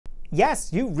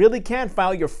Yes, you really can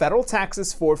file your federal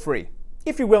taxes for free,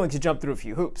 if you're willing to jump through a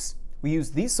few hoops. We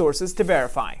use these sources to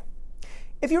verify.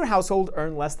 If your household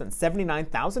earned less than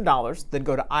 $79,000, then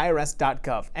go to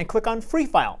irs.gov and click on Free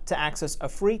File to access a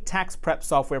free tax prep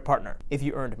software partner. If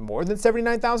you earned more than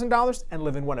 $79,000 and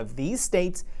live in one of these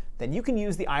states, then you can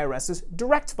use the IRS's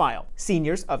Direct File.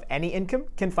 Seniors of any income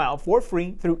can file for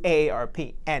free through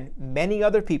AARP, and many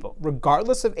other people,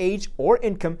 regardless of age or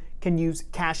income, can use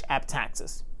Cash App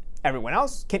Taxes. Everyone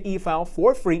else can e-file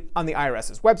for free on the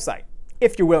IRS's website,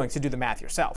 if you're willing to do the math yourself.